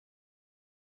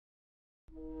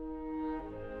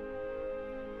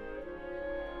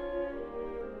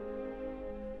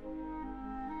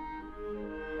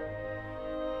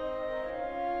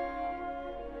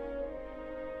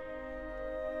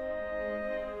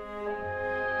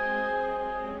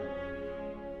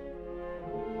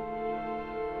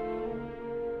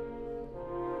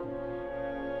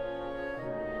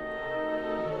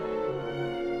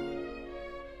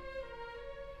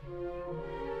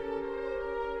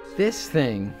This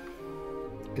thing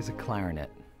is a clarinet,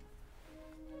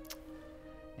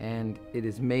 and it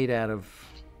is made out of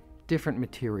different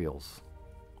materials.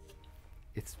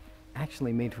 It's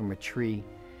actually made from a tree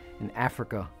in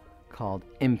Africa called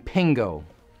impingo,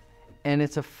 and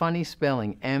it's a funny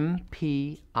spelling,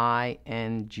 M-P-I-N-G-O.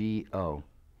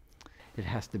 It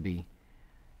has to be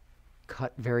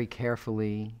cut very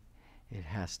carefully, it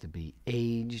has to be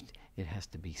aged, it has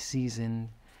to be seasoned,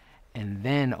 and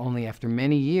then only after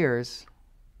many years,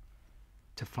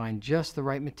 to find just the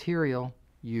right material,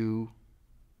 you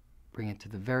bring it to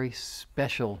the very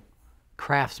special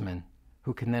craftsman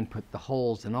who can then put the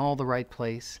holes in all the right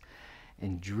place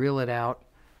and drill it out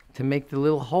to make the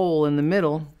little hole in the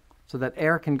middle so that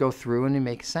air can go through and it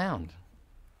makes sound.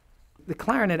 The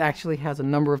clarinet actually has a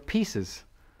number of pieces.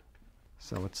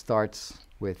 So it starts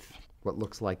with what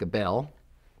looks like a bell,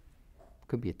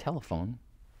 could be a telephone.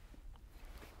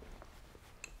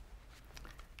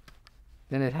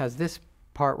 Then it has this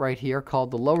part right here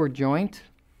called the lower joint.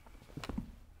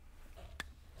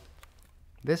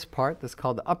 This part that's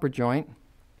called the upper joint.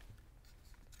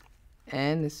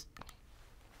 And this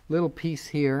little piece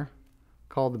here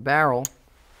called the barrel.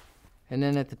 And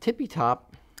then at the tippy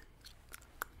top,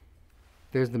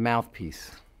 there's the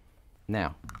mouthpiece.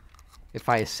 Now, if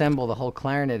I assemble the whole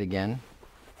clarinet again,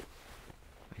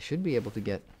 I should be able to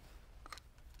get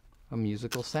a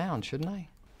musical sound, shouldn't I?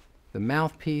 The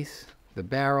mouthpiece, the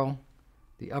barrel,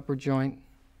 the upper joint,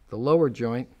 the lower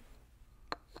joint,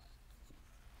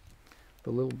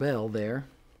 the little bell there.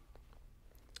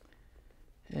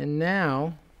 And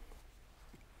now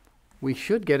we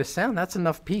should get a sound. That's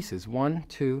enough pieces. 1,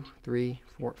 2, 3,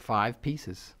 4, 5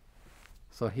 pieces.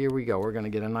 So here we go. We're going to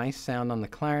get a nice sound on the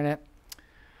clarinet.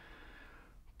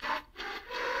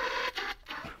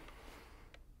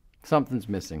 Something's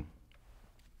missing.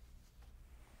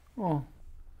 Oh,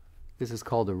 this is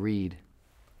called a reed.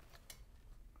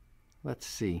 Let's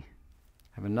see.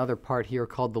 I have another part here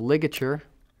called the ligature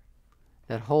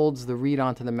that holds the reed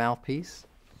onto the mouthpiece.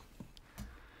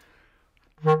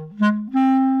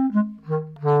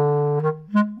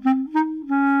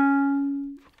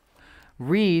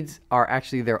 Reeds are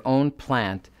actually their own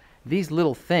plant. These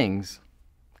little things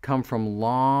come from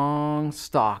long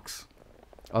stalks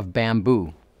of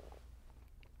bamboo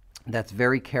that's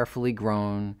very carefully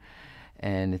grown,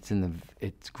 and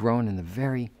it's grown in the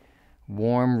very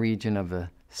warm region of the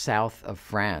south of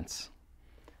France.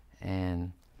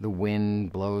 And the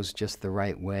wind blows just the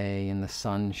right way and the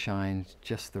sun shines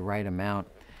just the right amount.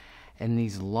 And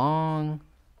these long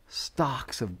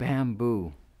stalks of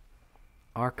bamboo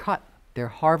are cut. They're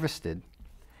harvested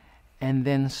and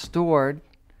then stored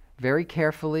very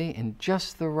carefully in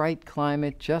just the right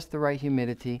climate, just the right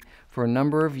humidity for a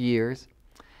number of years.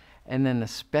 And then a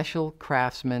special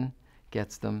craftsman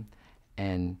gets them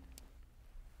and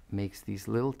makes these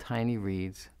little tiny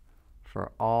reeds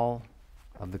for all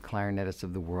of the clarinetists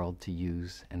of the world to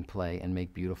use and play and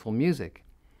make beautiful music.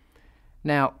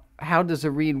 Now, how does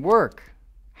a reed work?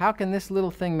 How can this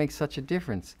little thing make such a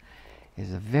difference?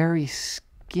 It's a very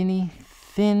skinny,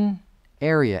 thin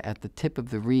area at the tip of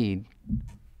the reed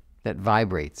that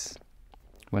vibrates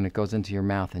when it goes into your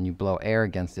mouth and you blow air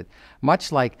against it.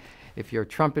 Much like if you're a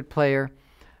trumpet player,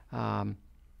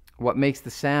 what makes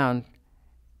the sound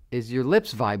is your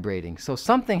lips vibrating. So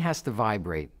something has to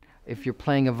vibrate. If you're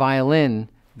playing a violin,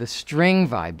 the string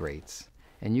vibrates,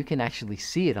 and you can actually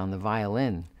see it on the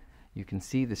violin. You can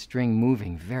see the string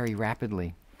moving very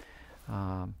rapidly.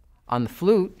 On the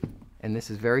flute, and this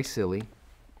is very silly,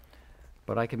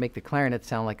 but I can make the clarinet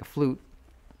sound like a flute.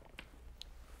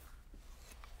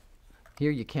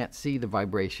 Here you can't see the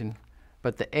vibration,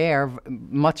 but the air,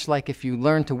 much like if you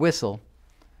learn to whistle,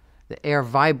 the air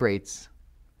vibrates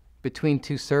between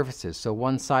two surfaces. So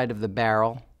one side of the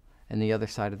barrel and the other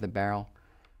side of the barrel.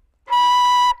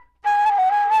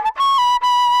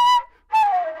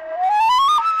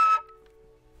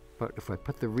 But if I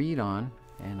put the reed on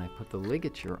and I put the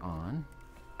ligature on,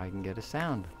 I can get a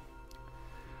sound.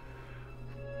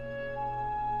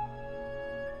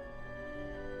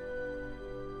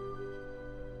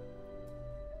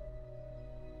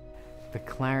 The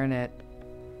clarinet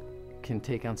can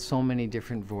take on so many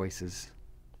different voices.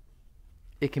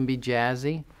 It can be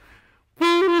jazzy.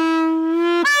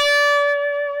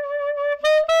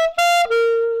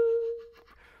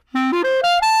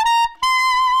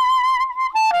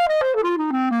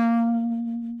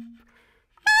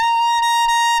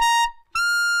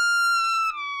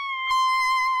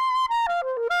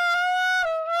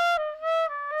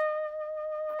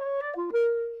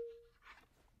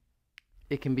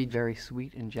 It can be very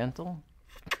sweet and gentle.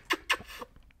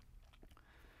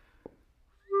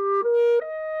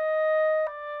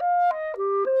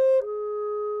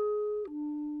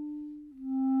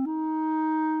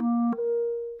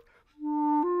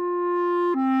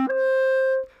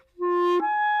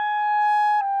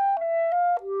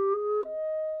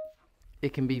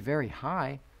 It can be very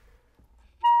high.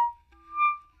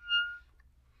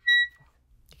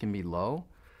 It can be low.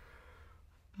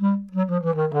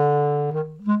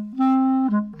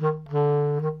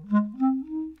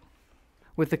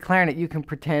 With the clarinet, you can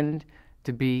pretend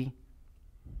to be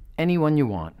anyone you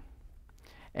want.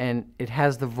 And it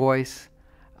has the voice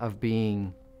of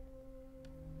being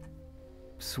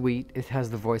sweet. It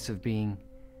has the voice of being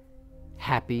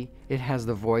happy. It has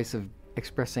the voice of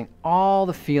expressing all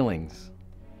the feelings.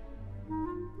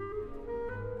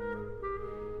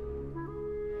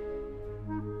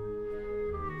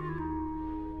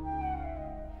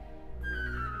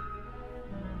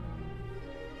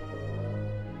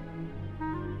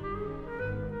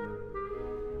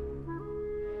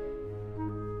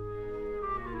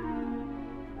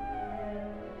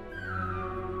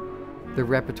 The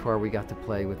repertoire we got to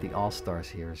play with the All-Stars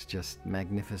here is just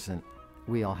magnificent.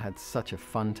 We all had such a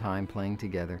fun time playing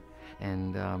together,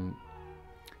 and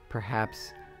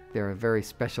perhaps there are very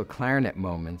special clarinet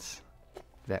moments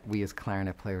that we as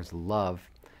clarinet players love,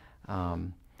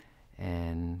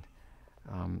 and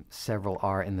several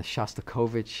are in the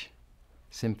Shostakovich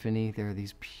Symphony. There are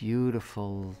these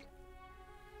beautiful,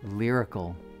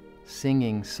 lyrical,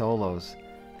 singing solos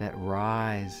that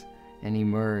rise and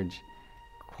emerge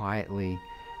quietly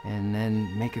and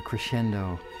then make a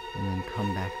crescendo and then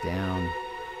come back down.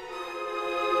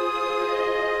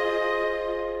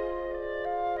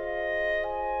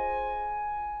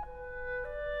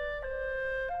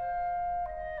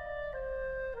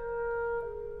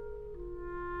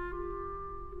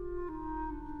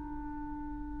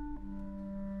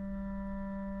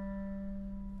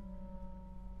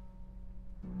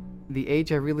 The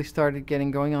age I really started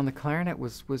getting going on the clarinet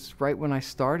was right when I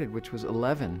started, which was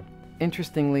 11.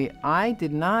 Interestingly, I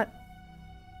did not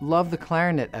love the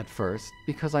clarinet at first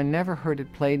because I never heard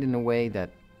it played in a way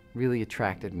that really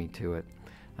attracted me to it.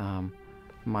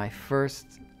 My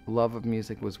first love of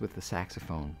music was with the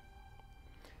saxophone.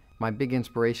 My big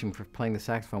inspiration for playing the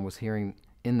saxophone was hearing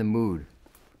 "In the Mood,"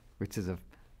 which is a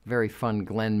very fun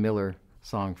Glenn Miller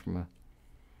song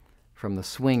from the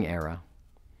swing era.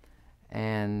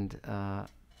 And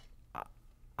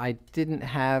I didn't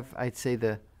have, I'd say,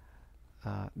 the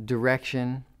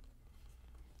direction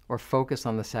or focus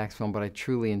on the saxophone, but I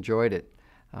truly enjoyed it.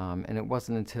 And it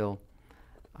wasn't until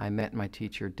I met my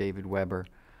teacher, David Weber,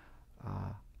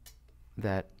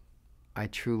 that I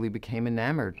truly became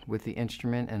enamored with the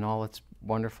instrument and all its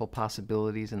wonderful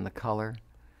possibilities and the color.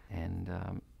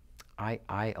 And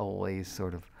I always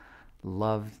sort of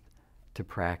loved to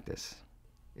practice.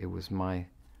 It was my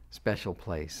special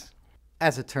place.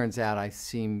 As it turns out, I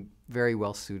seem very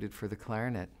well suited for the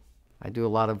clarinet. I do a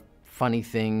lot of funny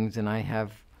things, and I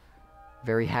have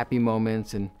very happy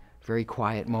moments and very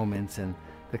quiet moments, and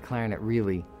the clarinet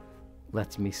really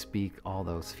lets me speak all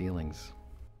those feelings.